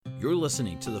You're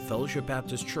listening to the Fellowship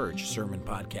Baptist Church Sermon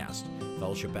Podcast.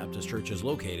 Fellowship Baptist Church is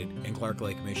located in Clark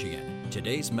Lake, Michigan.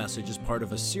 Today's message is part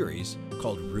of a series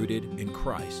called Rooted in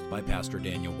Christ by Pastor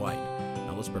Daniel White.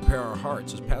 Now let's prepare our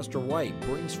hearts as Pastor White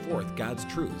brings forth God's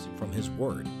truths from His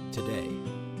Word today.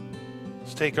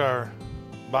 Let's take our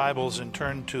Bibles and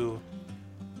turn to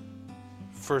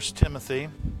 1 Timothy.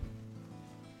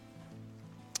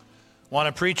 I want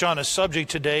to preach on a subject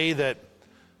today that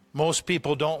most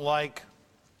people don't like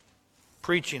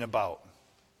preaching about,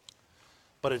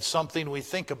 but it's something we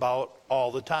think about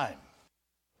all the time.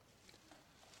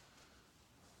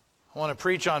 I want to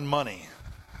preach on money.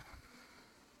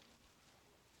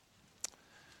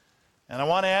 And I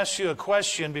want to ask you a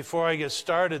question before I get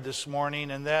started this morning,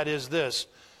 and that is this: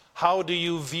 how do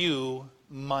you view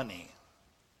money?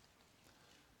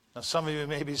 Now, some of you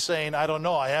may be saying, I don't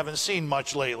know, I haven't seen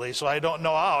much lately, so I don't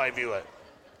know how I view it.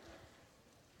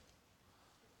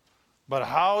 But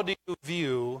how do you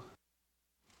view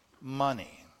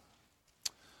money?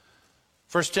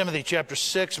 1 Timothy chapter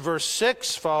 6, verse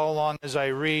 6. Follow along as I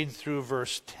read through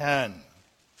verse 10.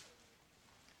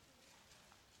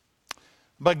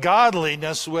 But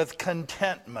godliness with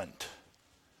contentment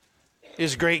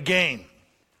is great gain.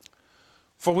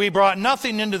 For we brought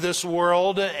nothing into this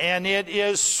world, and it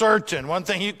is certain. One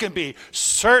thing you can be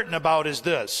certain about is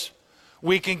this: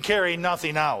 we can carry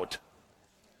nothing out.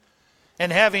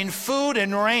 And having food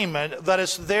and raiment, let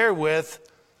us therewith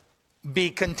be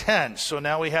content. So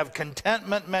now we have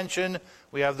contentment mentioned.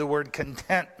 We have the word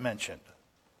content mentioned.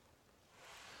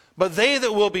 But they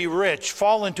that will be rich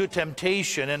fall into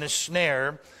temptation and a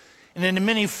snare, and into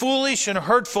many foolish and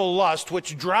hurtful lusts,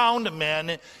 which drown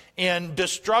men in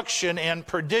destruction and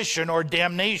perdition or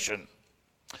damnation.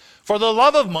 For the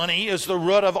love of money is the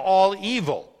root of all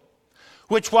evil,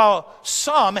 which while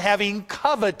some, having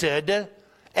coveted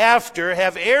after,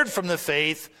 have erred from the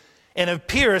faith, and have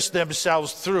pierced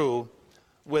themselves through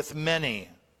with many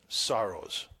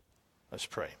sorrows. Let's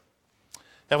pray.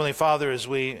 Heavenly Father, as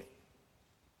we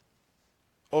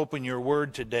open your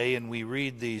word today and we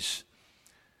read these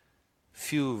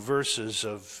few verses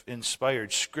of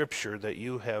inspired scripture that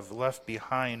you have left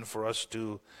behind for us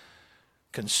to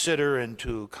consider and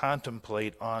to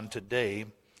contemplate on today,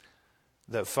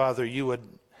 that, Father, you would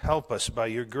help us by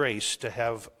your grace to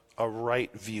have a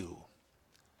right view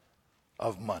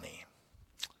of money.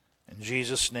 In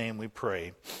Jesus' name we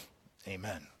pray.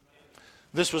 Amen.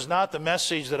 This was not the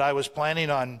message that I was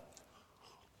planning on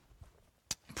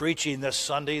preaching this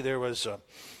Sunday. There was a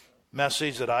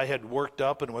message that I had worked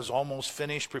up and was almost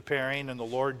finished preparing, and the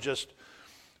Lord just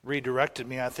redirected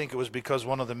me. I think it was because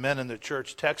one of the men in the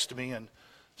church texted me and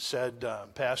said,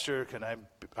 Pastor,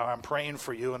 I'm praying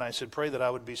for you. And I said, pray that I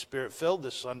would be Spirit-filled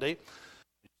this Sunday.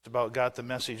 Just about got the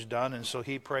message done, and so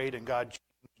he prayed and God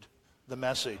changed the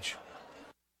message.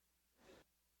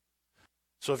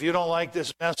 So if you don't like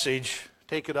this message,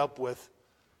 take it up with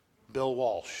Bill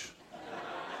Walsh.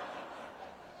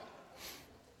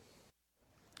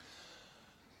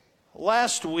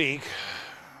 Last week,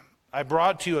 I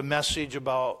brought to you a message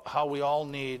about how we all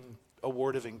need a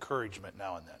word of encouragement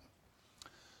now and then.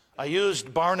 I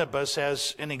used Barnabas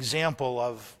as an example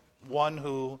of one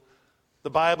who the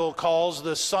Bible calls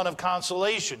the son of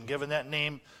consolation, given that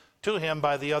name to him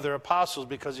by the other apostles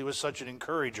because he was such an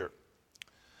encourager.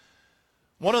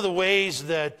 One of the ways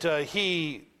that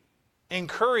he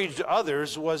encouraged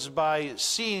others was by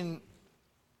seeing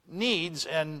needs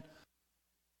and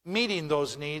meeting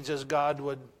those needs as God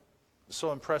would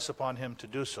so impress upon him to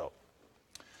do so.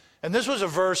 And this was a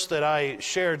verse that I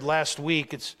shared last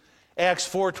week. It's Acts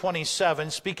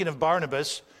 4:27, speaking of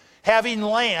Barnabas, having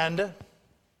land.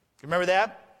 Remember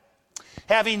that?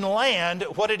 Having land,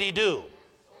 what did he do?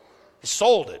 He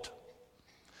sold it.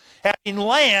 Having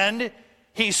land,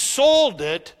 he sold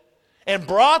it and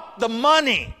brought the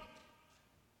money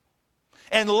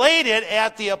and laid it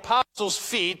at the apostles'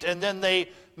 feet, and then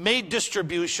they made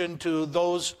distribution to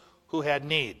those who had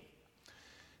need.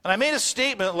 And I made a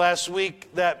statement last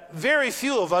week that very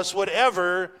few of us would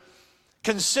ever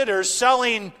consider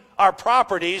selling our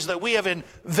properties that we have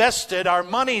invested our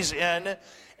monies in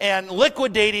and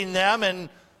liquidating them and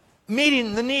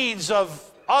meeting the needs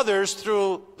of others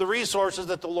through the resources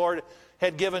that the Lord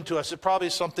had given to us. It's probably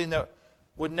something that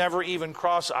would never even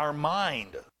cross our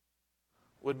mind,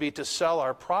 would be to sell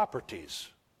our properties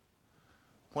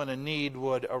when a need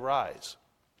would arise.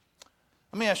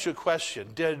 Let me ask you a question.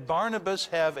 Did Barnabas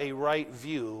have a right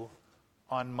view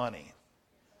on money?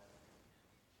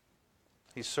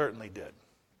 He certainly did.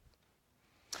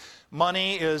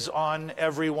 Money is on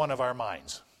every one of our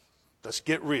minds. Let's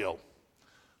get real.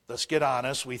 Let's get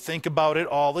honest. We think about it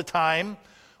all the time.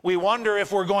 We wonder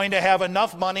if we're going to have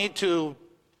enough money to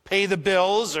pay the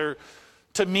bills or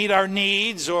to meet our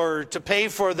needs or to pay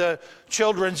for the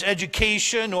children's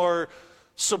education or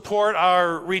support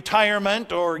our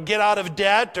retirement or get out of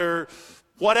debt or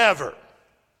whatever.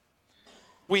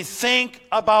 We think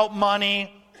about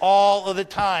money all of the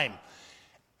time.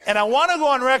 And I want to go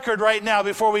on record right now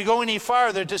before we go any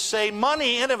farther to say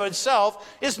money in of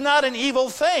itself is not an evil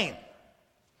thing.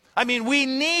 I mean, we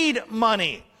need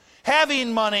money.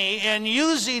 Having money and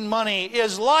using money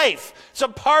is life. It's a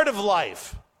part of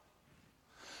life.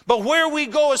 But where we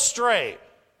go astray,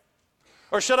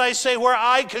 or should I say where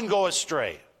I can go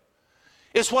astray,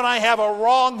 is when I have a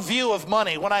wrong view of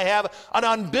money, when I have an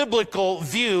unbiblical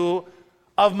view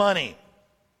of money.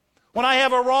 When I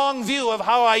have a wrong view of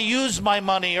how I use my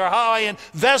money, or how I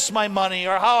invest my money,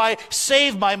 or how I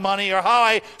save my money, or how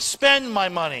I spend my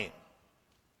money.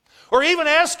 Or even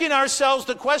asking ourselves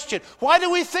the question, why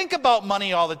do we think about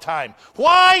money all the time?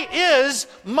 Why is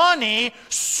money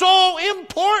so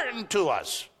important to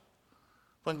us?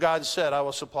 When God said, I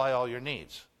will supply all your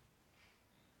needs.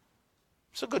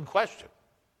 It's a good question.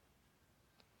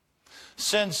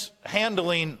 Since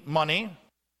handling money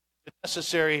is a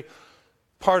necessary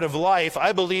part of life,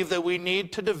 I believe that we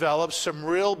need to develop some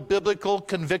real biblical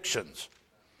convictions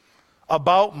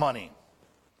about money.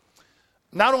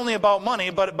 Not only about money,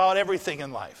 but about everything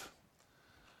in life.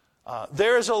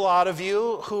 There's a lot of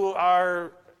you who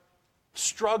are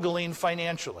struggling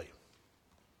financially.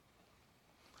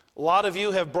 A lot of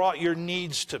you have brought your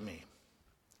needs to me.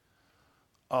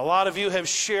 A lot of you have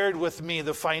shared with me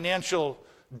the financial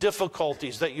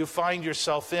difficulties that you find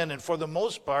yourself in, and for the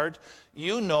most part,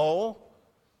 you know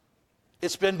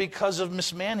it's been because of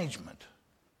mismanagement.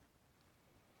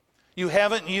 You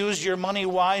haven't used your money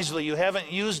wisely. You haven't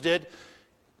used it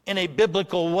in a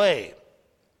biblical way.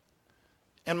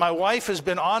 And my wife has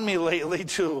been on me lately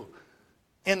to,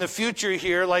 in the future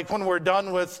here, like when we're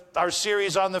done with our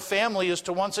series on the family, is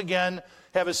to once again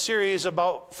have a series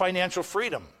about financial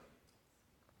freedom.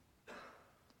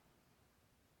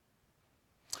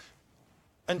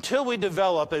 Until we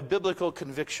develop a biblical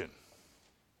conviction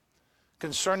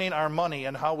concerning our money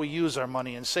and how we use our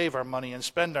money and save our money and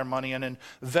spend our money and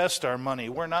invest our money,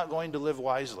 we're not going to live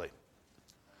wisely.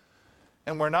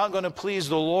 And we're not going to please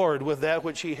the Lord with that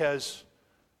which He has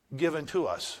given to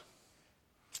us.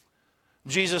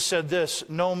 Jesus said this,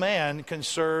 no man can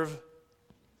serve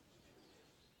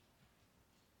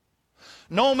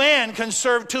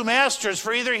two masters,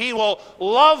 for either he will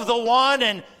love the one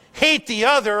and hate the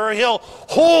other, or he'll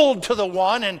hold to the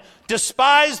one and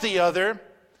despise the other.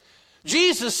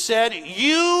 Jesus said,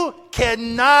 you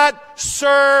cannot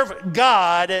serve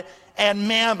God and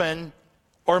mammon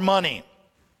or money.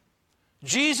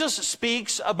 Jesus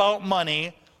speaks about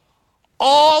money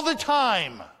all the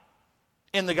time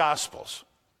in the Gospels.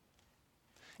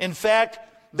 In fact,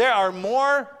 there are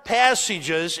more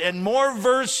passages and more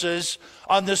verses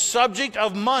on the subject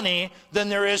of money than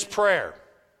there is prayer,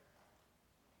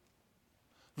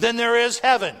 than there is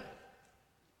heaven,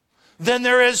 than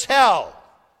there is hell,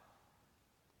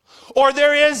 or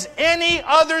there is any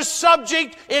other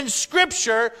subject in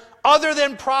Scripture other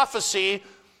than prophecy,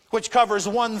 which covers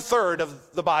 1/3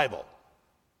 of the Bible.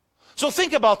 So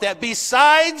think about that.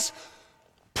 Besides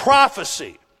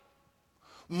prophecy,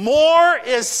 more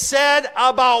is said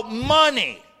about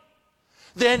money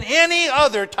than any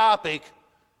other topic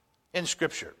in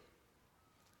Scripture.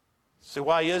 So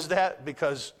why is that?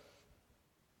 Because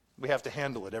we have to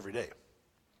handle it every day.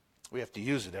 We have to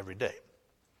use it every day.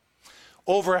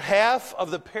 Over half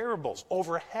of the parables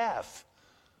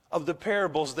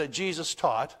that Jesus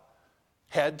taught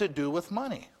had to do with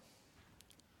money.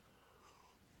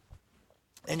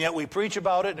 And yet we preach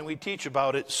about it and we teach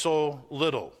about it so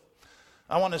little.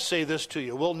 I want to say this to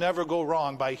you. We'll never go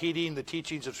wrong by heeding the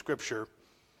teachings of Scripture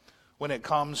when it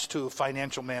comes to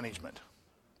financial management.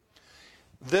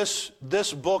 This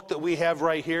book that we have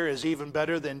right here is even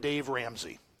better than Dave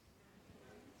Ramsey.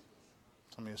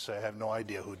 Some of you say, I have no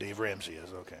idea who Dave Ramsey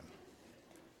is. Okay.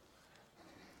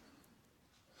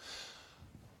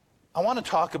 I want to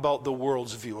talk about the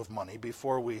world's view of money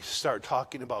before we start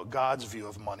talking about God's view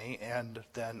of money and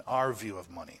then our view of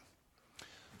money.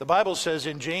 The Bible says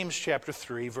in James chapter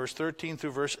 3, verse 13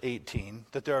 through verse 18,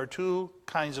 that there are two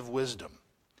kinds of wisdom.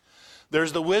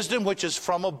 There's the wisdom which is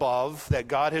from above that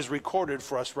God has recorded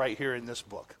for us right here in this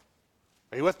book.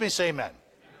 Are you with me? Say amen.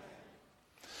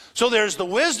 So there's the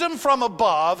wisdom from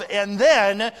above, and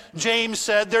then James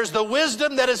said there's the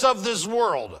wisdom that is of this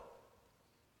world.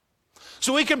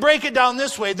 So we can break it down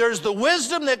this way. There's the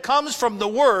wisdom that comes from the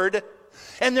Word,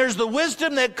 and there's the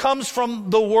wisdom that comes from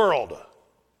the world.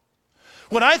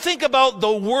 When I think about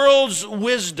the world's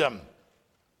wisdom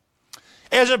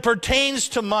as it pertains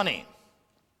to money,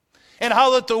 and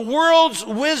how that the world's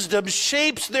wisdom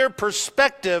shapes their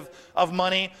perspective of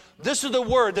money, this is the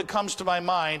word that comes to my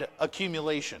mind: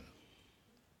 accumulation.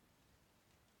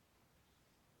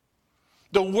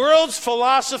 The world's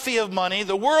philosophy of money,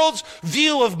 the world's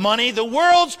view of money, the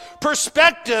world's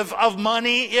perspective of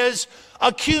money is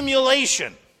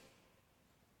accumulation.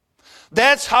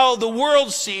 That's how the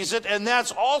world sees it, and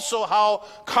that's also how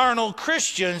carnal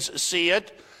Christians see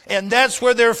it, and that's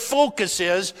where their focus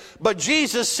is. But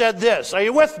Jesus said this, are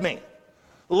you with me?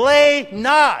 Lay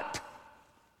not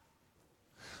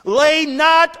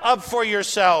up for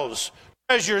yourselves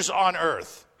treasures on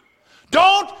earth.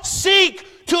 Don't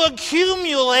seek to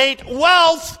accumulate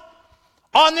wealth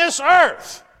on this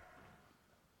earth.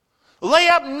 Lay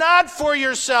up not for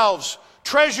yourselves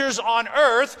treasures on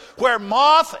earth, where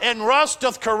moth and rust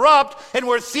doth corrupt, and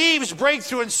where thieves break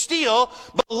through and steal,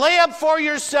 but lay up for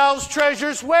yourselves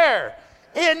treasures where?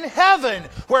 In heaven,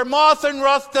 where moth and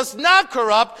rust doth not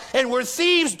corrupt, and where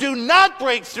thieves do not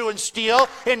break through and steal.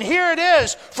 And here it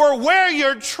is, for where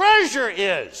your treasure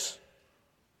is,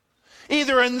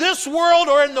 either in this world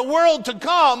or in the world to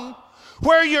come,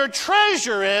 where your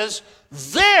treasure is,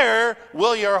 there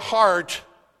will your heart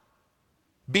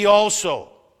be also.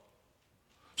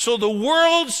 So the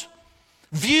world's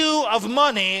view of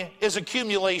money is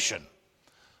accumulation.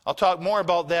 I'll talk more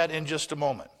about that in just a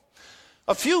moment.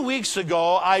 A few weeks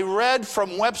ago, I read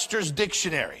from Webster's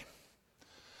dictionary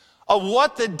of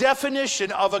what the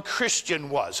definition of a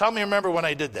Christian was. How many remember when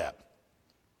I did that?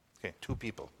 Okay, 2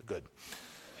 people. Good.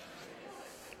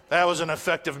 That was an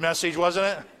effective message,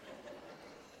 wasn't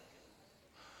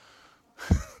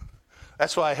it?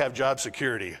 That's why I have job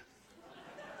security.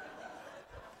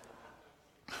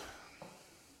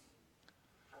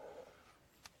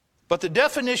 But the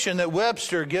definition that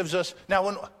Webster gives us, now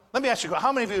let me ask you,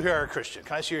 how many of you here are a Christian?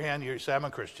 Can I see your hand? You say, I'm a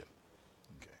Christian.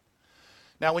 Okay.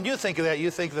 Now when you think of that,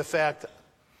 you think of the fact that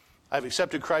I've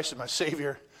accepted Christ as my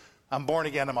Savior, I'm born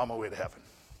again, I'm on my way to heaven.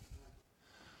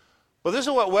 Well, this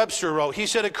is what Webster wrote. He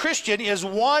said, a Christian is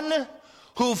one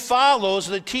who follows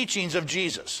the teachings of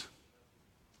Jesus.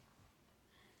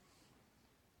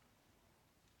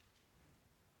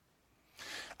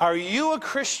 Are you a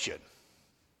Christian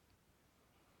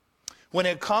when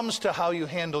it comes to how you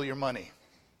handle your money?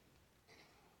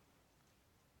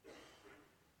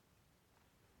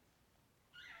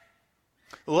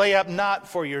 Lay up not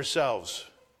for yourselves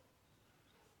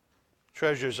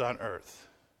treasures on earth.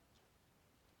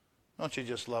 Don't you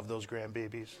just love those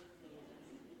grandbabies?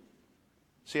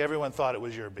 See, everyone thought it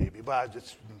was your baby, but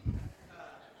it's...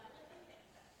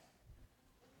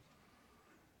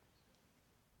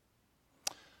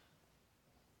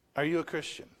 Are you a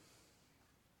Christian?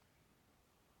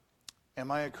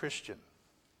 Am I a Christian?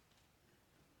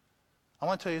 I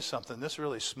want to tell you something. This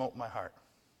really smote my heart.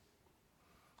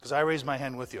 Because I raised my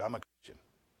hand with you. I'm a Christian.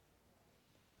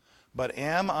 But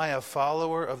am I a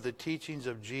follower of the teachings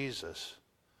of Jesus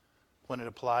when it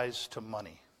applies to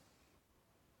money?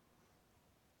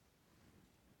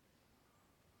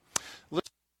 Listen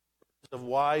to the words of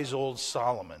wise old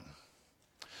Solomon.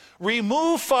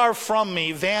 Remove far from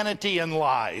me vanity and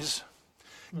lies.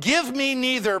 Give me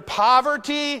neither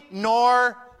poverty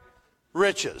nor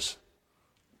riches.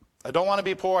 I don't want to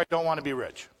be poor, I don't want to be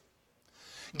rich.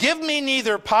 Give me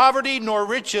neither poverty nor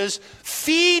riches.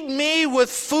 Feed me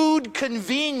with food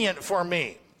convenient for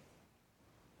me.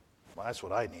 Well, that's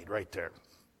what I need right there.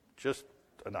 Just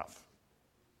enough.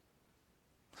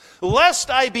 Lest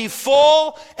I be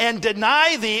full and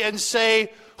deny thee and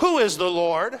say, who is the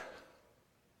Lord?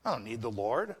 I don't need the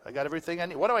Lord. I got everything I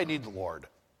need. What do I need the Lord?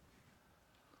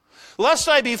 Lest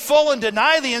I be full and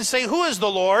deny thee and say, who is the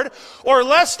Lord? Or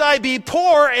lest I be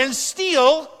poor and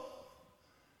steal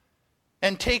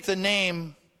and take the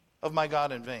name of my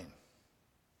God in vain.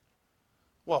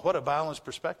 Well, what a balanced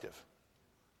perspective.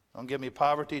 Don't give me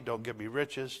poverty, don't give me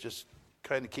riches, just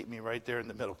kind of keep me right there in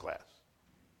the middle class.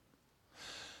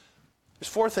 There's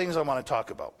 4 things I want to talk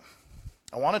about.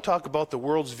 I want to talk about the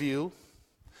world's view,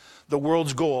 the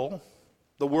world's goal,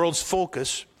 the world's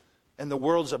focus, and the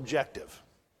world's objective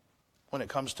when it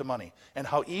comes to money, and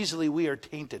how easily we are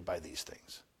tainted by these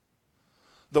things.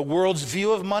 The world's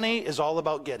view of money is all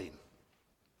about getting,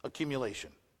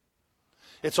 accumulation.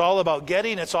 It's all about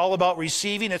getting, it's all about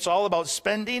receiving, it's all about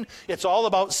spending, it's all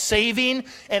about saving,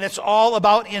 and it's all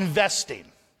about investing.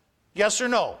 Yes or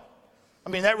no? I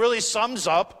mean, that really sums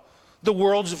up the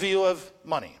world's view of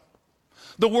money.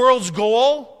 The world's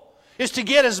goal is to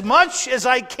get as much as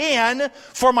I can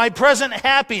for my present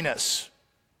happiness.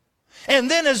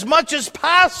 And then as much as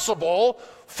possible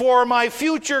for my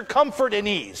future comfort and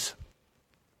ease.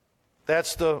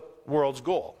 That's the world's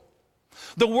goal.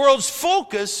 The world's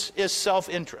focus is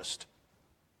self-interest.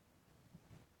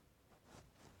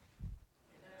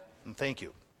 And thank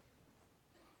you.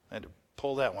 I had to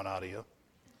pull that one out of you.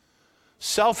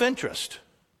 Self-interest.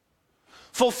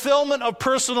 Fulfillment of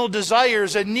personal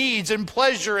desires and needs and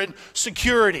pleasure and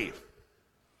security.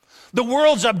 The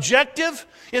world's objective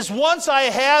is once I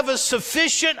have a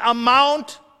sufficient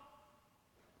amount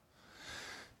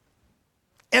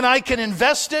and I can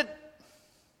invest it,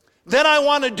 then I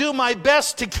want to do my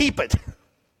best to keep it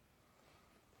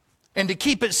and to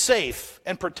keep it safe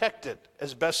and protect it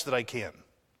as best that I can.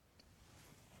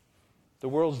 The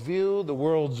world's view, the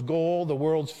world's goal, the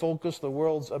world's focus, the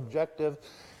world's objective.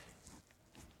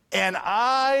 And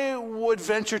I would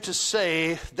venture to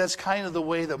say that's kind of the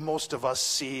way that most of us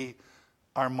see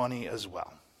our money as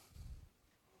well.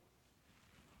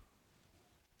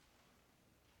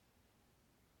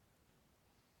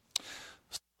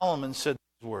 Solomon said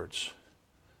these words,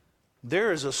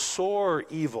 "There is a sore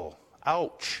evil."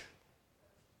 Ouch.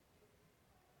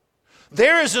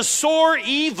 "There is a sore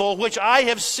evil which I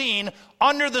have seen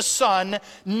under the sun,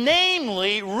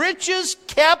 namely riches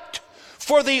kept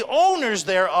for the owners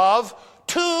thereof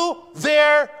to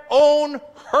their own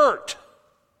hurt."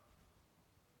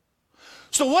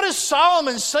 So what is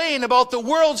Solomon saying about the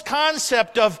world's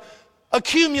concept of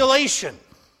accumulation?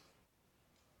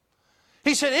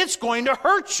 He said it's going to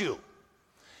hurt you.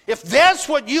 If that's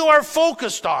what you are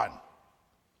focused on,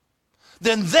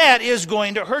 then that is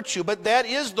going to hurt you. But that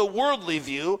is the worldly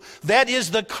view. That is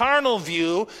the carnal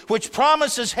view, which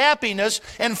promises happiness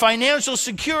and financial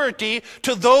security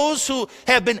to those who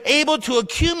have been able to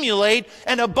accumulate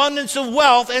an abundance of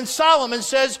wealth. And Solomon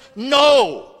says,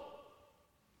 no.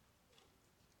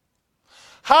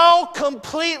 How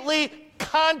completely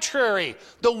contrary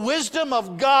the wisdom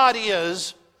of God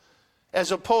is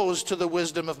as opposed to the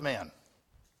wisdom of man.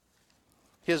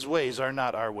 His ways are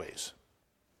not our ways.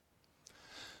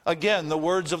 Again, the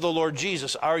words of the Lord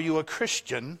Jesus, are you a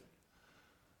Christian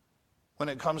when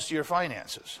it comes to your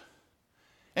finances?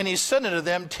 And he said unto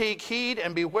them, take heed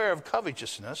and beware of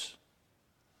covetousness,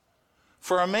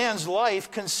 for a man's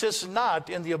life consists not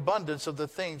in the abundance of the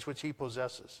things which he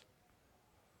possesses.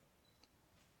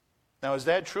 Now, is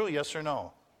that true? Yes or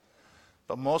no?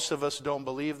 But most of us don't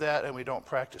believe that, and we don't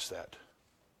practice that.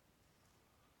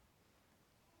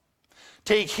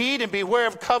 Take heed and beware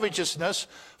of covetousness,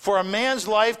 for a man's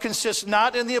life consists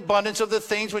not in the abundance of the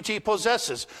things which he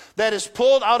possesses. That is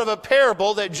pulled out of a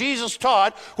parable that Jesus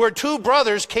taught, where two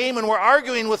brothers came and were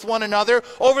arguing with one another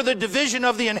over the division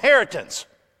of the inheritance.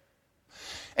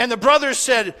 And the brothers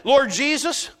said, Lord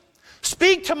Jesus,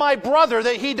 speak to my brother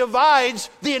that he divides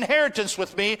the inheritance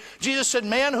with me. Jesus said,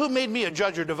 man, who made me a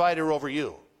judge or divider over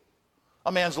you?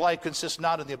 A man's life consists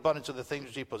not in the abundance of the things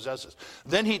which he possesses.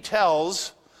 Then he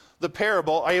tells the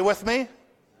parable, are you with me?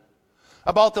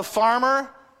 About the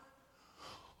farmer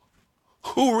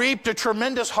who reaped a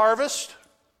tremendous harvest.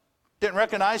 Didn't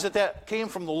recognize that that came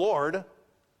from the Lord.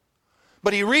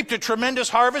 But he reaped a tremendous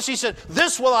harvest. He said,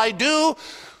 this will I do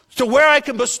to where I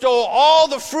can bestow all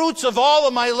the fruits of all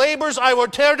of my labors. I will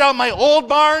tear down my old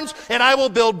barns, and I will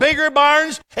build bigger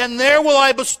barns, and there will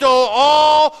I bestow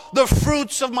all the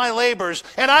fruits of my labors.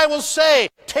 And I will say,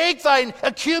 take thine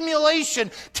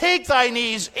accumulation, take thine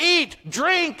ease, eat,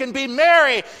 drink, and be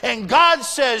merry. And God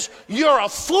says, you're a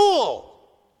fool.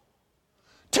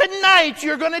 Tonight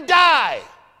you're going to die.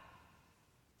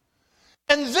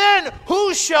 And then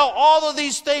who shall all of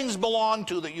these things belong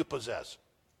to that you possess?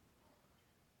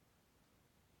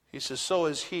 He says, so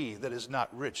is he that is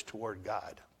not rich toward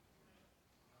God.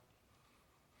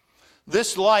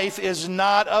 This life is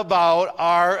not about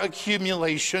our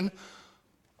accumulation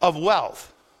of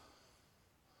wealth.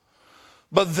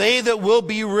 But they that will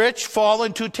be rich fall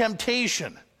into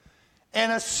temptation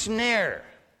and a snare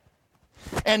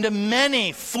and a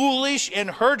many foolish and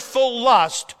hurtful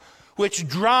lust, which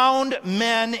drowned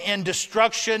men in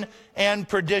destruction and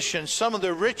perdition. Some of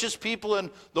the richest people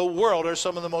in the world are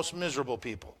some of the most miserable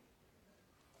people.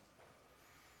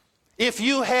 If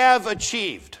you have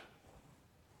achieved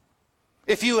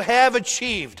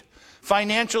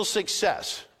financial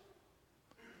success,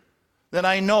 then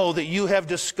I know that you have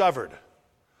discovered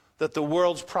that the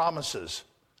world's promises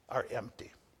are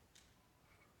empty.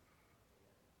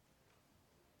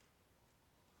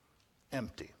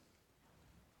 Empty.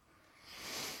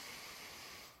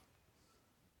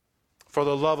 For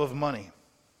the love of money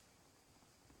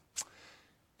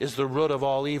is the root of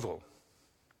all evil,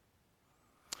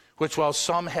 which while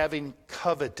some having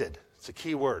coveted, it's a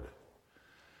key word,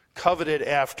 coveted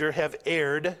after, have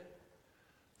erred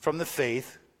from the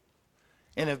faith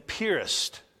and have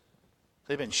pierced,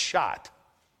 they've been shot,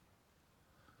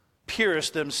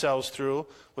 pierced themselves through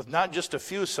with not just a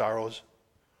few sorrows,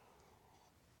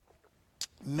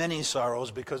 many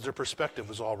sorrows, because their perspective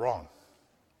was all wrong.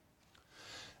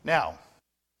 Now,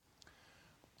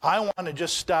 I want to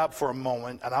just stop for a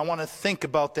moment, and I want to think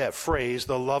about that phrase,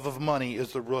 the love of money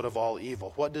is the root of all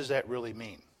evil. What does that really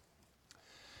mean?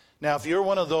 Now, if you're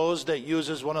one of those that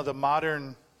uses one of the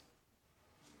modern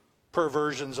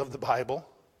perversions of the Bible,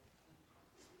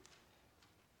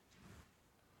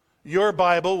 your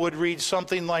Bible would read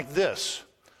something like this: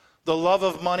 the love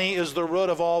of money is the root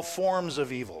of all forms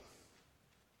of evil.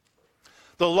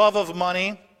 The love of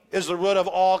money is the root of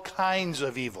all kinds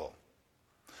of evil.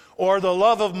 Or the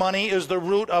love of money is the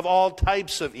root of all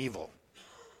types of evil.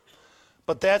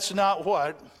 But that's not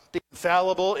what the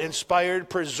infallible, inspired,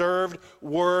 preserved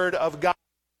Word of God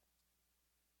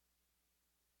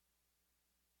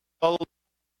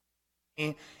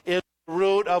is the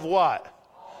root of what?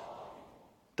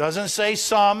 Doesn't say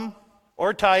some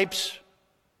or types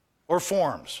or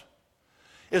forms.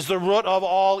 Is the root of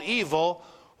all evil,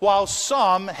 while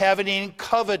some having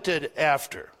coveted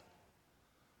after.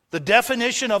 The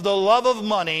definition of the love of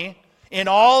money in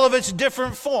all of its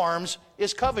different forms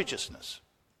is covetousness.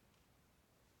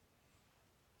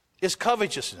 Is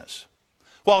covetousness.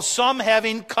 While some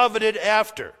having coveted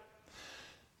after.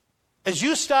 As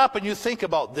you stop and you think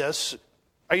about this,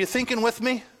 are you thinking with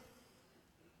me?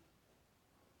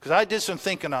 Because I did some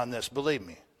thinking on this, believe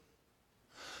me.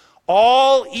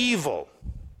 All evil,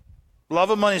 love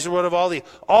of money is the root of all evil.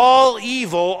 All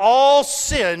evil, all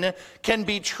sin can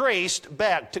be traced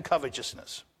back to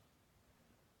covetousness.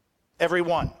 Every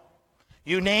one.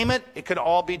 You name it, it can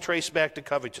all be traced back to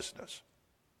covetousness.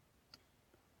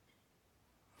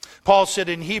 Paul said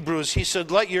in Hebrews, he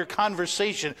said, let your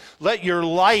conversation, let your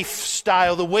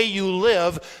lifestyle, the way you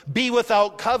live, be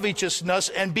without covetousness,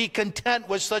 and be content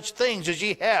with such things as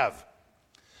ye have.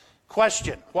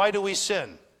 Question, why do we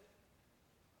sin?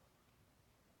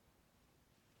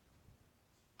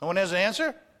 No one has an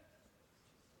answer?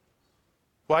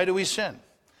 Why do we sin?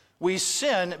 We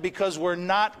sin because we're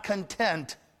not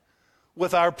content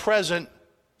with our present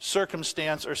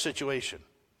circumstance or situation.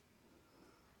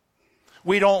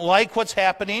 We don't like what's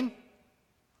happening.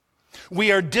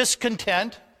 We are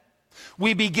discontent.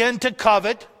 We begin to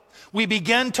covet. We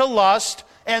begin to lust.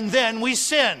 And then we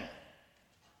sin.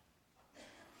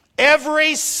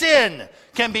 Every sin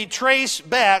can be traced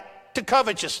back to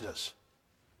covetousness.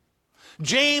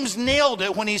 James nailed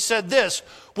it when he said this: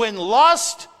 when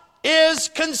lust is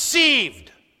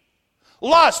conceived,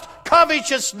 lust,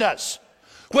 covetousness,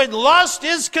 when lust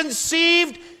is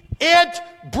conceived, it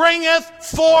bringeth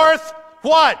forth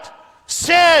what?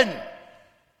 Sin.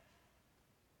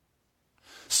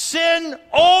 Sin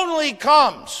only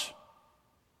comes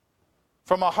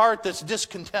from a heart that's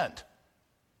discontent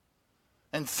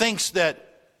and thinks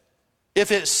that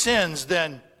if it sins,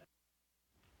 then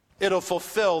it'll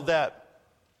fulfill that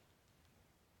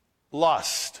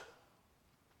lust.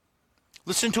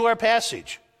 Listen to our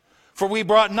passage. For we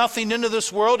brought nothing into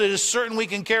this world, it is certain we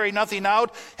can carry nothing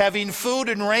out. Having food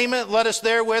and raiment, let us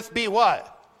therewith be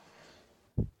what?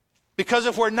 Because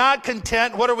if we're not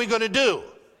content, what are we going to do?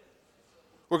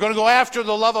 We're going to go after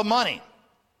the love of money.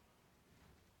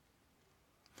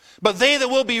 But they that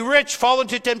will be rich fall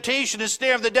into temptation and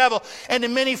snare of the devil, and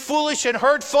in many foolish and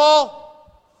hurtful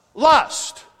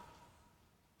lust,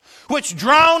 which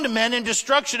drowned men in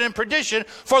destruction and perdition.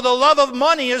 For the love of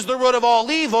money is the root of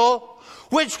all evil,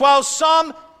 which while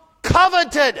some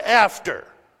coveted after,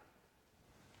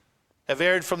 have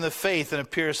erred from the faith and have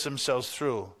pierced themselves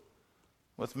through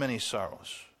with many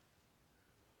sorrows.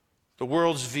 The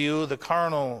world's view, the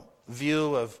carnal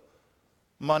view of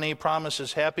money,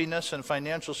 promises happiness and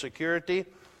financial security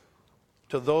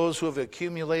to those who have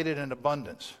accumulated in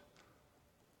abundance.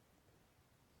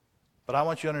 But I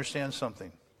want you to understand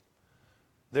something.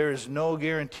 There is no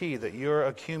guarantee that your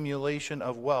accumulation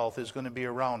of wealth is going to be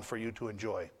around for you to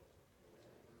enjoy.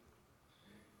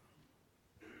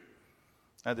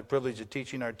 I had the privilege of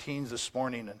teaching our teens this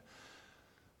morning, and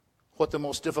what the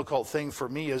most difficult thing for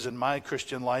me is in my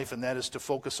Christian life, and that is to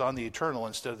focus on the eternal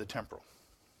instead of the temporal.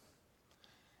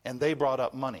 And they brought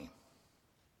up money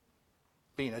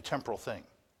being a temporal thing.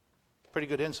 Pretty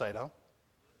good insight, huh?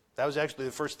 That was actually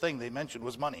the first thing they mentioned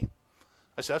was money.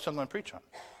 I said, that's what I'm going to preach on.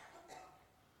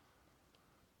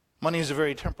 Money is a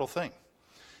very temporal thing.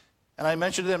 And I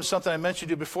mentioned to them something I mentioned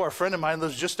to you before. A friend of mine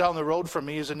lives just down the road from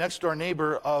me. He's a next door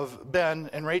neighbor of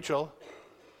Ben and Rachel.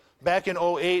 Back in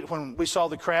 2008, when we saw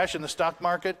the crash in the stock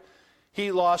market,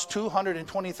 he lost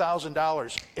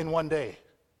 $220,000 in one day.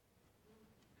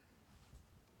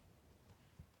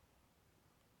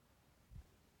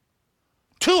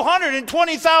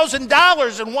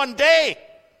 $220,000 in one day.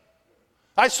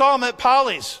 I saw him at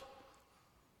Polly's.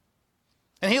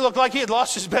 And he looked like he had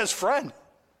lost his best friend.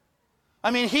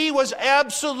 I mean, he was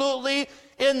absolutely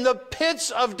in the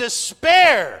pits of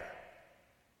despair.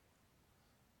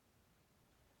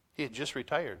 He had just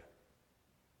retired.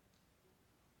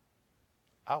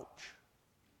 Ouch.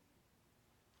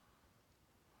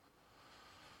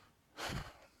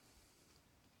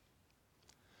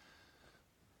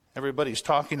 Everybody's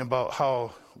talking about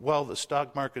how well the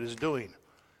stock market is doing.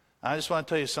 I just want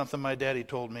to tell you something my daddy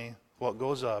told me. What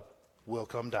goes up will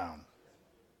come down.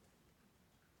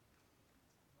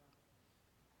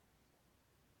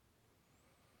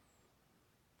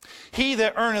 He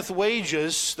that earneth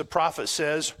wages, the prophet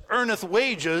says, earneth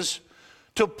wages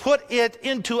to put it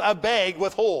into a bag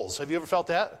with holes. Have you ever felt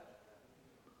that?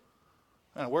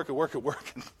 Work it.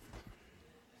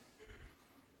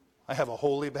 I have a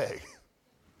holy bag.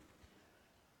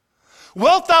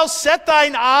 Wilt thou set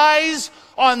thine eyes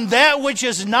on that which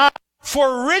is not?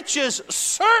 For riches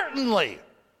certainly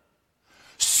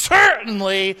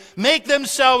make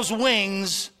themselves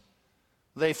wings.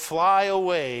 They fly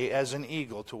away as an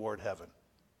eagle toward heaven.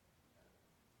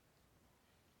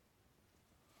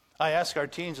 I asked our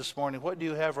teens this morning, what do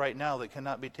you have right now that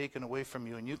cannot be taken away from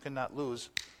you and you cannot lose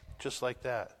just like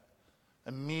that?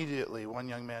 Immediately, one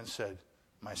young man said,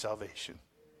 my salvation.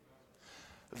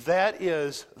 That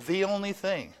is the only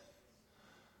thing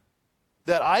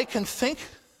that I can think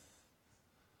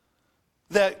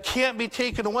that can't be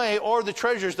taken away, or the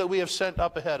treasures that we have sent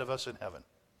up ahead of us in heaven.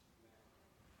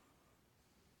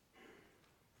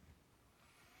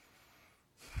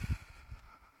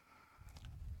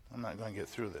 I'm not going to get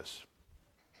through this.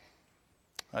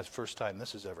 That's the first time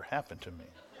this has ever happened to me.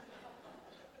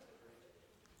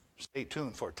 Stay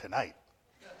tuned for tonight.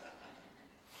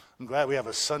 I'm glad we have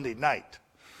a Sunday night.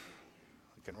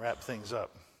 We can wrap things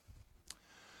up.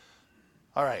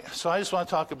 All right, so I just want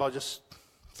to talk about just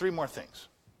 3 more things.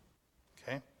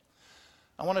 Okay?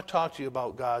 I want to talk to you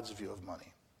about God's view of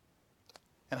money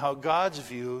and how God's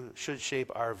view should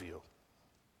shape our view.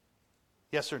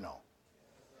 Yes or no?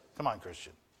 Come on,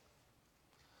 Christian.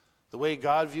 The way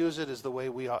God views it is the way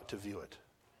we ought to view it.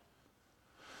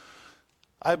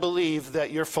 I believe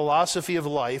that your philosophy of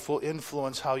life will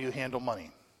influence how you handle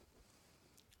money.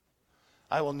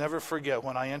 I will never forget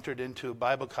when I entered into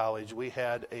Bible college, we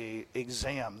had an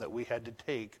exam that we had to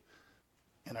take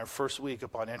in our first week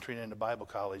upon entering into Bible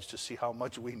college to see how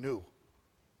much we knew.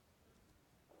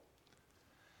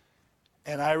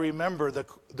 And I remember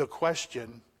the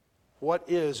question, what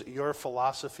is your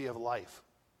philosophy of life?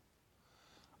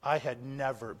 I had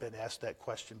never been asked that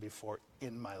question before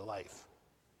in my life.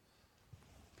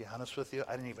 To be honest with you,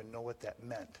 I didn't even know what that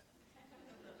meant.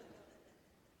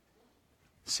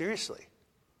 Seriously.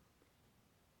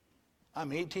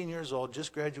 I'm 18 years old,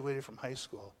 just graduated from high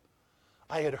school.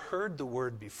 I had heard the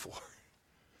word before,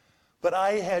 but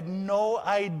I had no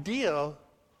idea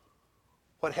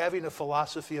what having a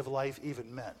philosophy of life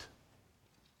even meant.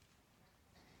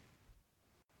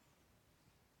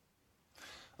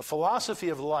 A philosophy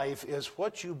of life is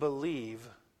what you believe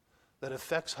that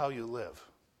affects how you live.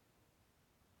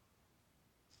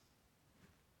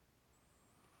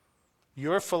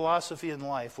 Your philosophy in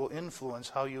life will influence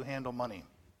how you handle money.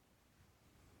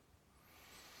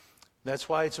 That's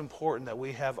why it's important that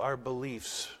we have our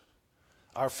beliefs,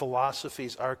 our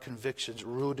philosophies, our convictions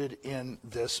rooted in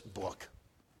this book.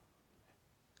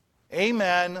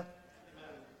 Amen. Amen.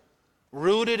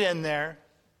 Rooted in there,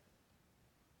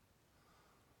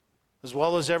 as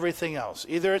well as everything else.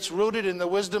 Either it's rooted in the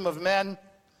wisdom of men,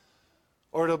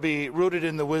 or it'll be rooted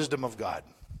in the wisdom of God.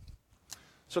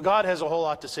 So God has a whole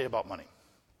lot to say about money.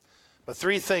 But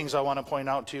 3 things I want to point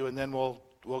out to you, and then we'll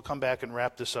come back and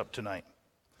wrap this up tonight.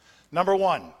 Number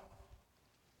one.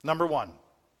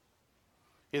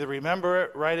 Either remember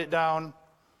it, write it down,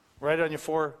 write it on your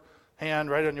forehand,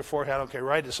 write it on your forehead. Okay,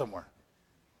 write it somewhere.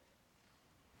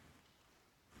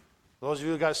 Those of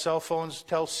you who got cell phones,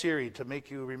 tell Siri to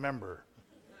make you remember.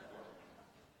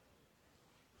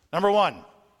 Number 1,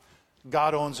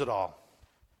 God owns it all.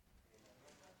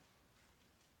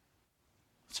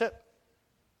 That's it.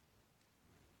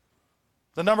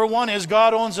 The number 1 is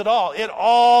God owns it all. It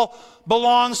all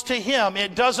belongs to Him.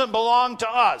 It doesn't belong to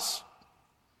us.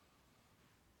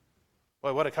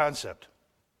 Boy, what a concept.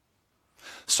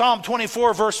 Psalm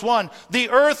 24, verse 1, the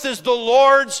earth is the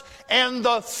Lord's and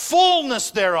the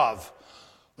fullness thereof.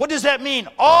 What does that mean?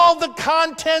 All the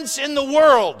contents in the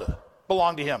world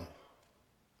belong to Him.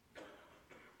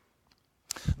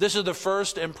 This is the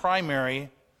first and primary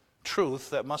truth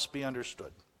that must be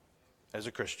understood as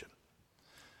a Christian.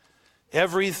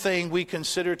 Everything we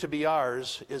consider to be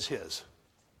ours is His.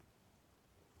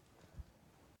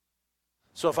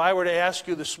 So if I were to ask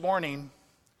you this morning,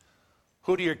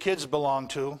 who do your kids belong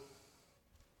to?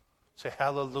 Say,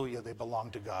 hallelujah, they belong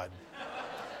to God.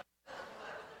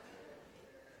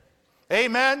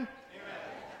 Amen?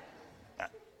 Amen.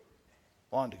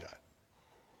 Belong to God.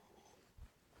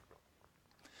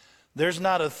 There's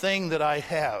not a thing that I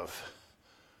have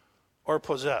or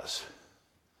possess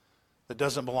that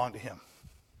doesn't belong to Him.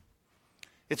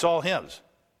 It's all His.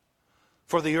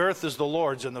 For the earth is the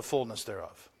Lord's and the fullness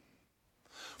thereof.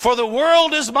 For the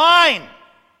world is mine,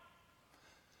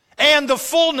 and the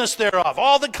fullness thereof,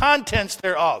 all the contents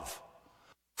thereof.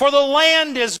 For the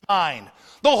land is mine.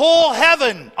 The whole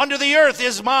heaven under the earth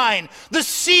is mine. The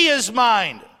sea is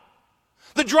mine.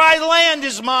 The dry land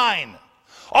is mine.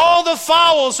 All the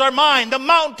fowls are mine. The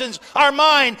mountains are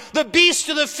mine. The beasts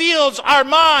of the fields are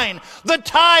mine. The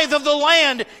tithe of the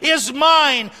land is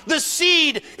mine. The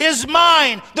seed is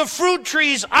mine. The fruit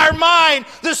trees are mine.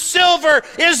 The silver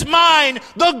is mine.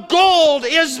 The gold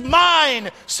is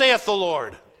mine, saith the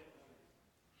Lord.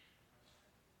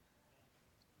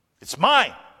 It's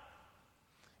mine.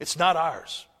 It's not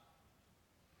ours.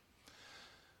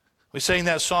 We sang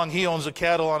that song, He Owns the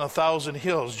Cattle on 1,000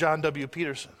 Hills, John W.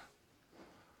 Peterson.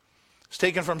 It's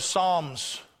taken from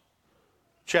Psalms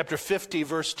chapter 50,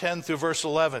 verse 10 through verse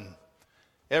 11.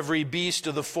 Every beast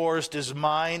of the forest is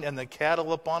mine, and the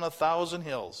cattle upon 1,000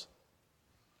 hills,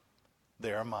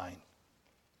 they are mine.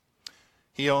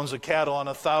 He owns the cattle on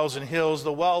 1,000 hills,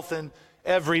 the wealth in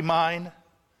every mine.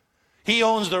 He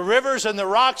owns the rivers and the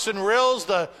rocks and rills,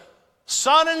 the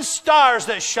sun and stars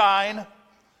that shine.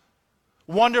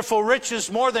 Wonderful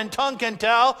riches more than tongue can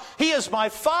tell. He is my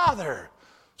Father,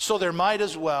 so there might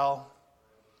as well.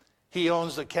 He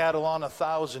owns the cattle on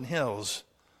 1,000 hills.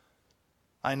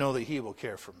 I know that He will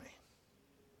care for me.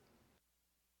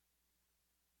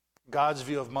 God's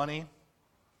view of money,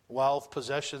 wealth,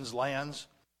 possessions, lands,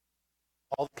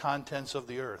 all the contents of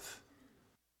the earth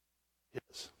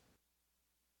is.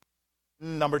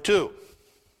 Number 2,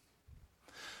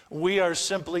 we are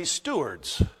simply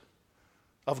stewards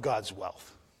of God's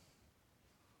wealth.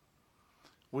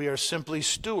 We are simply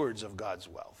stewards of God's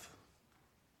wealth.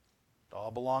 It all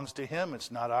belongs to Him.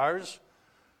 It's not ours.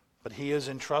 But He has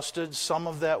entrusted some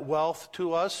of that wealth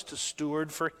to us to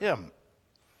steward for Him.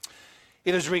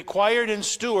 It is required in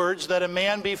stewards that a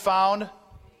man be found.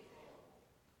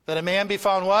 That a man be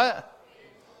found what?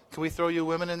 Can we throw you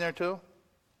women in there too?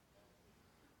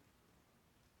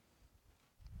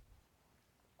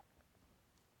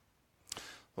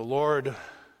 The Lord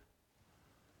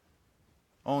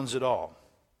owns it all.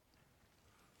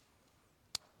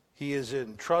 He has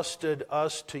entrusted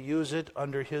us to use it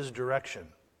under His direction.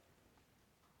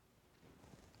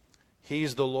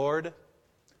 He's the Lord.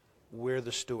 We're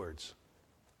the stewards.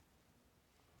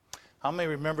 How many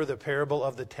remember the parable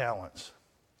of the talents?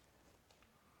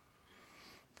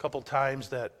 A couple times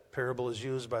that parable is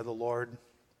used by the Lord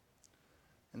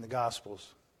in the Gospels.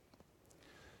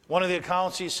 One of the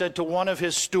accounts, He said to one of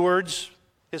His stewards,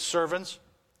 His servants,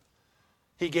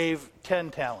 He gave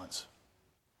 10 talents.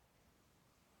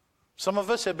 Some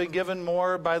of us have been given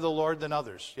more by the Lord than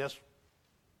others, yes?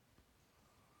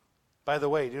 By the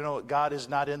way, do you know what? God is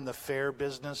not in the fair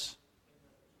business?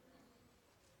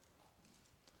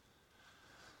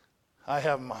 I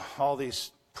have all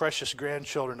these precious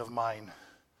grandchildren of mine.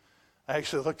 I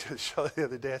actually looked at the show the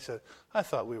other day. I said, I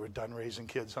thought we were done raising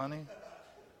kids, honey.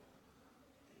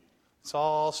 It's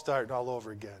all starting all over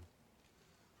again.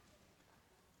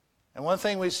 And one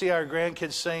thing we see our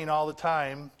grandkids saying all the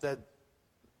time, that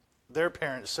their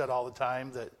parents said all the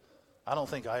time, that I don't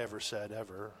think I ever said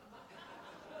ever,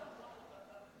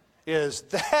 is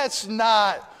that's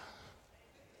not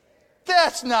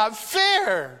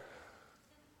fair.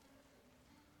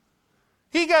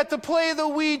 He got to play the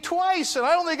Wii twice, and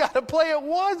I only got to play it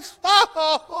once.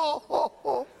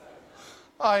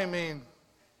 I mean,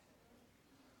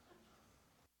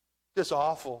 just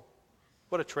awful.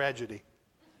 What a tragedy.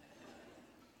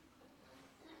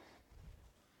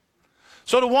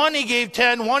 So to one He gave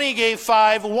 10, one He gave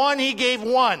 5, one He gave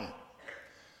 1.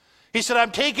 He said,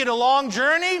 I'm taking a long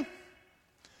journey,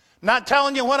 not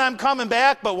telling you when I'm coming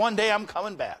back, but one day I'm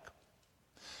coming back.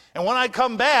 And when I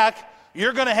come back,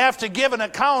 you're going to have to give an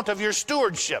account of your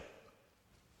stewardship.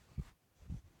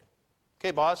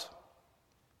 Okay, boss?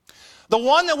 The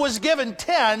one that was given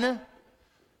 10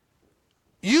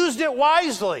 used it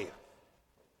wisely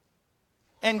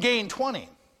and gained 20.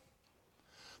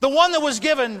 The one that was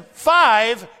given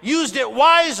 5 used it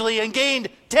wisely and gained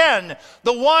 10.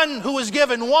 The one who was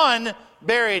given 1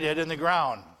 buried it in the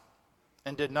ground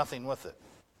and did nothing with it.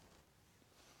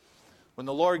 When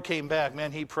the Lord came back,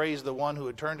 man, he praised the one who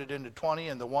had turned it into 20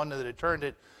 and the one that had turned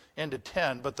it into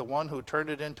 10. But the one who turned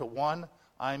it into 1,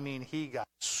 I mean, he got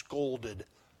scolded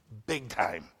big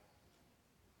time.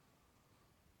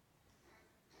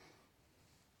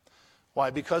 Why?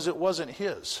 Because it wasn't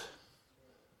his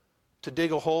to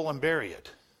dig a hole and bury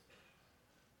it.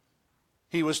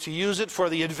 He was to use it for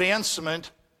the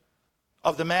advancement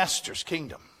of the Master's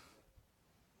kingdom.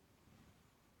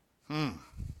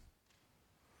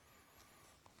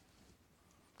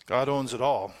 God owns it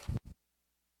all.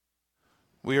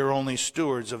 We are only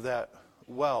stewards of that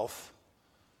wealth.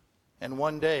 And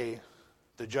one day,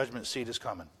 the judgment seat is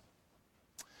coming.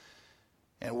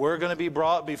 And we're going to be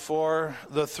brought before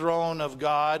the throne of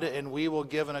God, and we will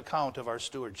give an account of our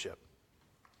stewardship.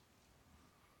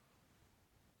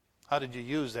 How did you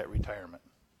use that retirement?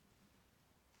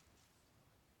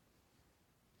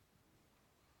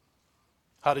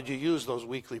 How did you use those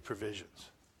weekly provisions?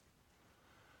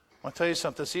 I'll tell you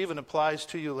something. This even applies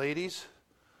to you ladies,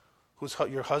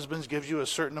 your husbands gives you a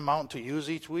certain amount to use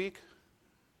each week.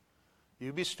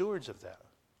 You be stewards of that.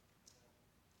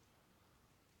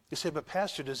 You say, but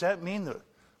Pastor, does that mean that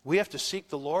we have to seek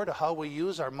the Lord of how we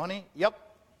use our money? Yep.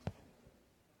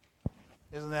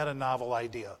 Isn't that a novel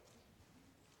idea?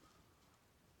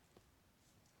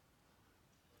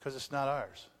 Because it's not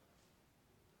ours.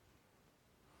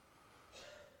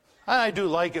 And I do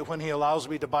like it when he allows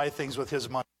me to buy things with his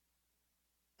money.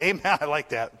 Amen. I like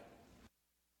that.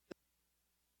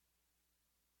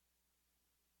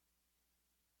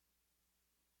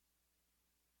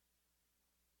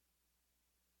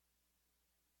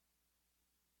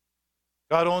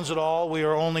 God owns it all. We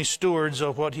are only stewards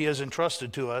of what he has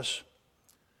entrusted to us.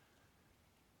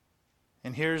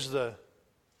 And here's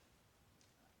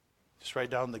just write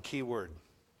down the key word.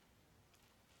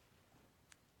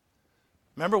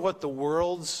 Remember what the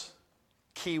world's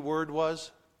key word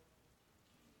was?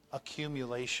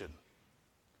 Accumulation.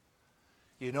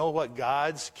 You know what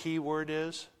God's key word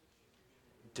is?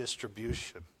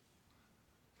 Distribution.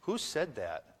 Who said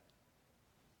that?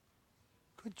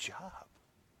 Good job.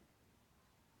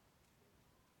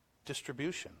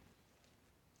 Distribution.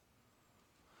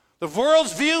 The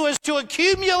world's view is to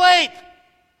accumulate.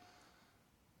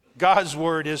 God's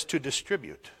word is to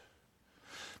distribute.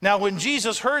 Now, when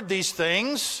Jesus heard these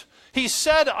things, he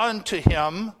said unto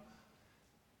him,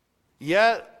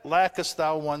 Yet lackest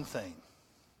thou one thing.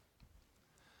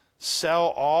 Sell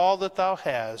all that thou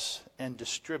hast and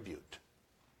distribute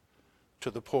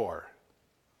to the poor,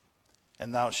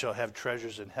 and thou shalt have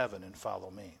treasures in heaven, and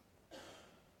follow me.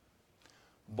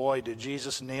 Boy, did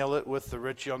Jesus nail it with the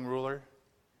rich young ruler.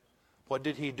 What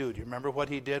did he do? Do you remember what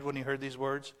he did when he heard these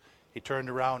words? He turned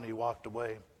around and he walked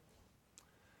away.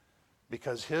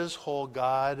 Because his whole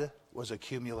God was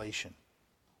accumulation,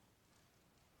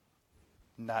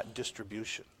 not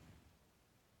distribution.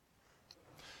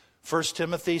 1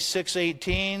 Timothy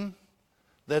 6:18,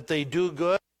 that they do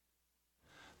good,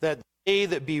 that they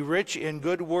that be rich in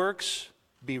good works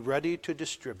be ready to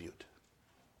distribute.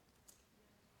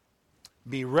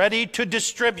 Be ready to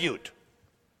distribute.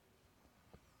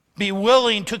 Be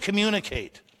willing to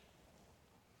communicate.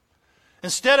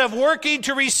 Instead of working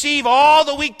to receive all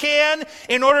that we can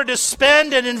in order to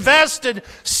spend and invest and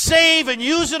save and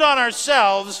use it on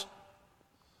ourselves,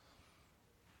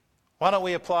 why don't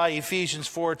we apply Ephesians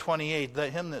 4:28?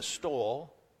 Let him that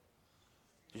stole.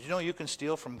 Did you know you can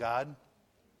steal from God?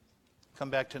 Come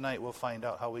back tonight, we'll find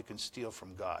out how we can steal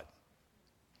from God.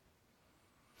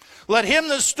 Let him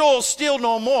that stole steal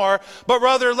no more, but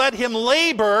rather let him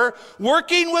labor,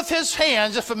 working with his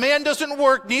hands. If a man doesn't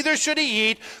work, neither should he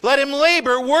eat. Let him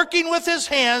labor, working with his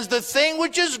hands, the thing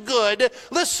which is good.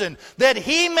 Listen, that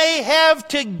he may have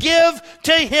to give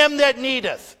to him that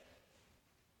needeth.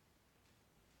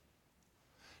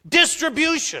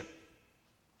 Distribution.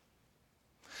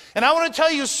 And I want to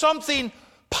tell you something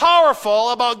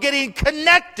powerful about getting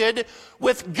connected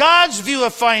with God's view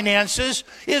of finances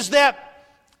is that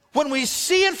when we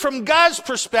see it from God's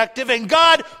perspective and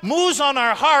God moves on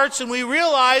our hearts and we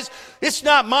realize it's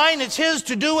not mine, it's his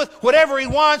to do with whatever he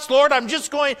wants. Lord, I'm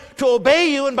just going to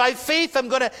obey you, and by faith I'm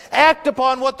going to act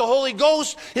upon what the Holy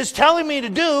Ghost is telling me to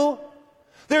do.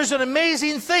 There's an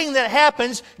amazing thing that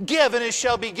happens. Give and it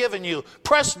shall be given you.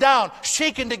 Pressed down,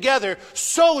 shaken together,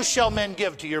 so shall men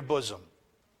give to your bosom.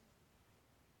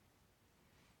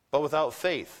 But without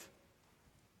faith,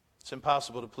 it's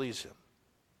impossible to please him.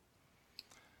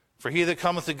 For he that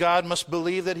cometh to God must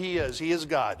believe that he is. He is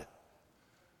God.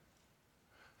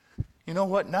 You know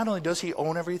what? Not only does he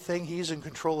own everything, he's in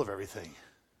control of everything.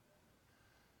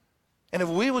 And if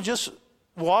we will just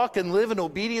walk and live in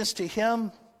obedience to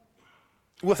him,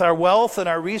 with our wealth and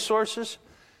our resources,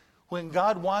 when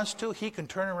God wants to, He can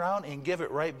turn around and give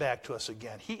it right back to us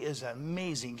again. He is an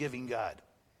amazing giving God.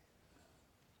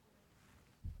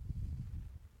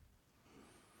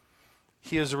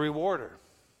 He is a rewarder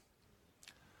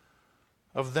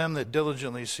of them that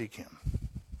diligently seek Him.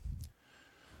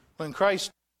 When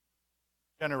Christ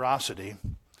generosity,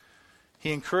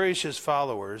 He encouraged His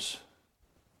followers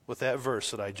with that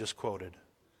verse that I just quoted.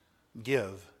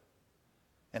 Give,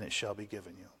 and it shall be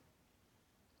given you.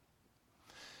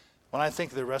 When I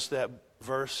think of the rest of that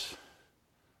verse,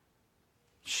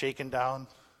 shaken down,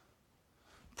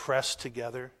 pressed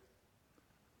together.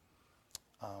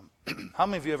 How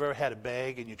many of you have ever had a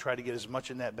bag and you try to get as much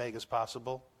in that bag as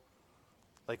possible?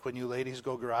 Like when you ladies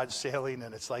go garage sailing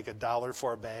and it's like $1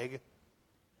 for a bag.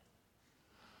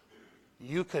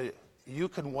 You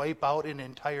can wipe out an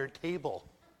entire table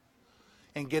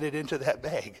and get it into that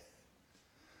bag.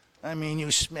 I mean,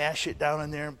 you smash it down in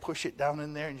there and push it down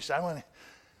in there, and you say, I want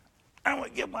to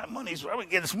get my money's worth. I want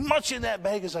to get as much in that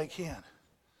bag as I can.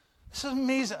 This is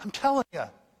amazing. I'm telling you.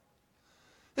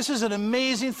 This is an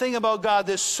amazing thing about God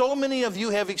that so many of you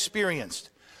have experienced.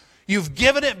 You've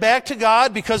given it back to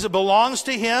God because it belongs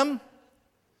to Him.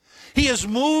 He has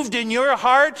moved in your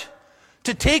heart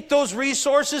to take those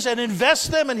resources and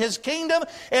invest them in His kingdom,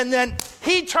 and then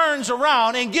He turns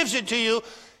around and gives it to you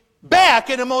back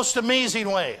in a most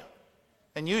amazing way.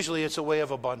 And usually it's a way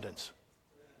of abundance.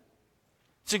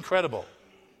 It's incredible.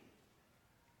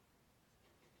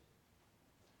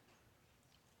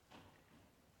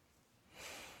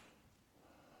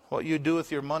 What you do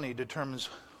with your money determines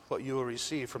what you will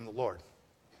receive from the Lord.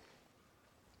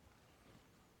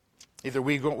 Either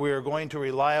we are going to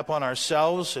rely upon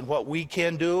ourselves and what we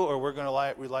can do, or we're going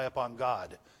to rely upon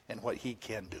God and what He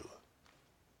can do.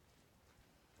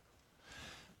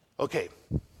 Okay,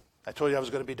 I told you I was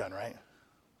going to be done, right?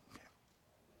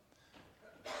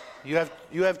 Okay.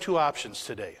 You have two options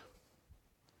today.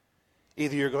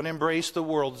 Either you're going to embrace the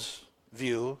world's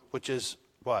view, which is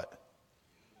what?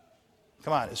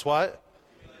 Come on, it's what?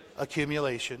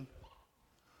 Accumulation.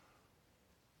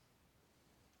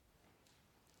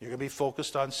 You're going to be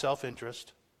focused on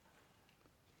self-interest.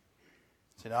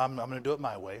 Say, no, I'm going to do it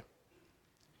my way.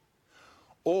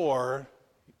 Or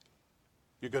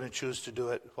you're going to choose to do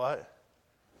it, what?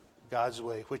 God's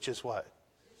way, which is what?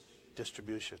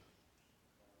 Distribution.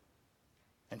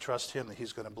 And trust Him that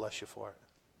He's going to bless you for it.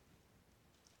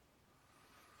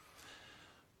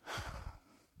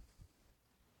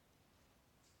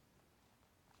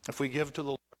 If we give to the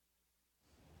Lord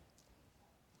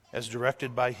as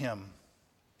directed by Him,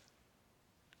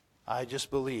 I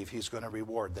just believe He's going to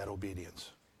reward that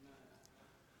obedience.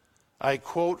 I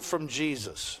quote from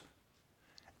Jesus,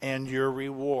 and your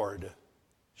reward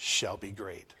shall be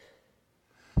great.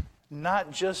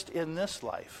 Not just in this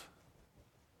life,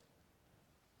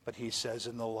 but He says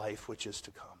in the life which is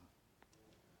to come.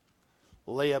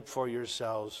 Lay up for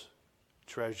yourselves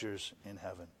treasures in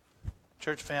heaven.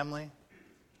 Church family,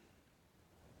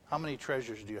 how many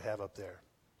treasures do you have up there?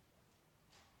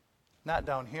 Not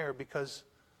down here, because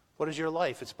what is your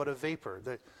life? It's but a vapor.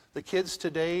 The kids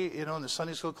today, in the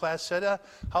Sunday school class said,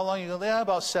 how long are you going to live?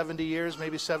 About 70 years,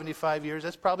 maybe 75 years.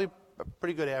 That's probably a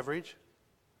pretty good average.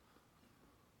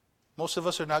 Most of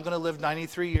us are not going to live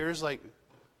 93 years like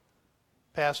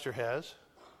Pastor has.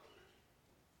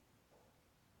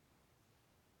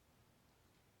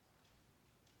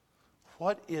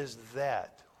 What is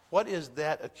that? What is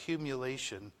that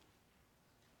accumulation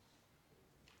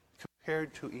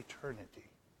compared to eternity?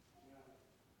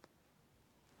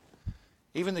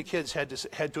 Even the kids had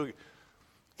to,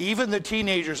 even the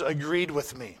teenagers agreed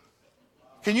with me.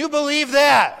 Can you believe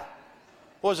that?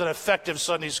 It was an effective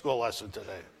Sunday school lesson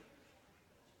today.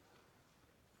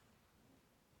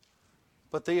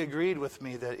 But they agreed with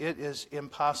me that it is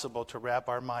impossible to wrap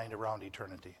our mind around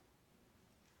eternity.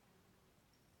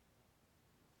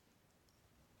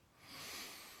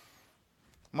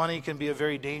 Money can be a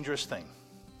very dangerous thing.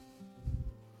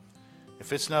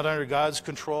 If it's not under God's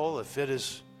control, if it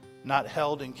is not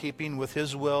held in keeping with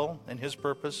His will and His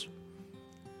purpose,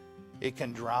 it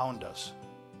can drown us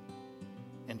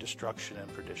in destruction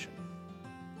and perdition.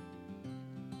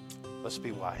 Let's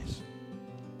be wise.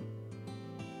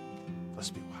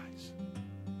 Let's be wise.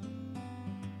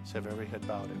 Let's have every head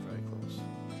bowed, every eye closed.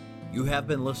 You have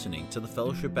been listening to the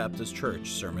Fellowship Baptist Church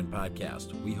Sermon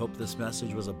Podcast. We hope this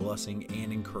message was a blessing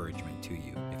and encouragement to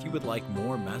you. If you would like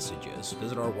more messages,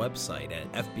 visit our website at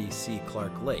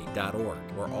fbcclarklake.org,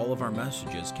 where all of our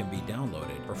messages can be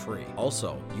downloaded for free.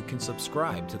 Also, you can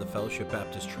subscribe to the Fellowship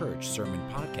Baptist Church Sermon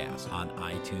Podcast on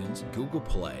iTunes, Google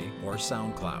Play, or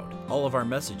SoundCloud. All of our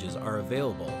messages are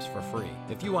available for free.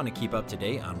 If you want to keep up to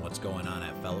date on what's going on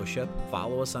at Fellowship,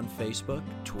 follow us on Facebook,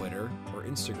 Twitter, or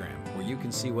Instagram, where you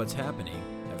can see what's happening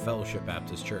at Fellowship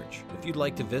Baptist Church. If you'd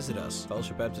like to visit us,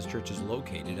 Fellowship Baptist Church is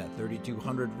located at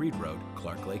 3200 Reed Road,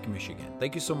 Clark Lake, Michigan.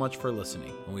 Thank you so much for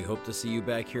listening, and we hope to see you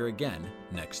back here again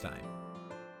next time.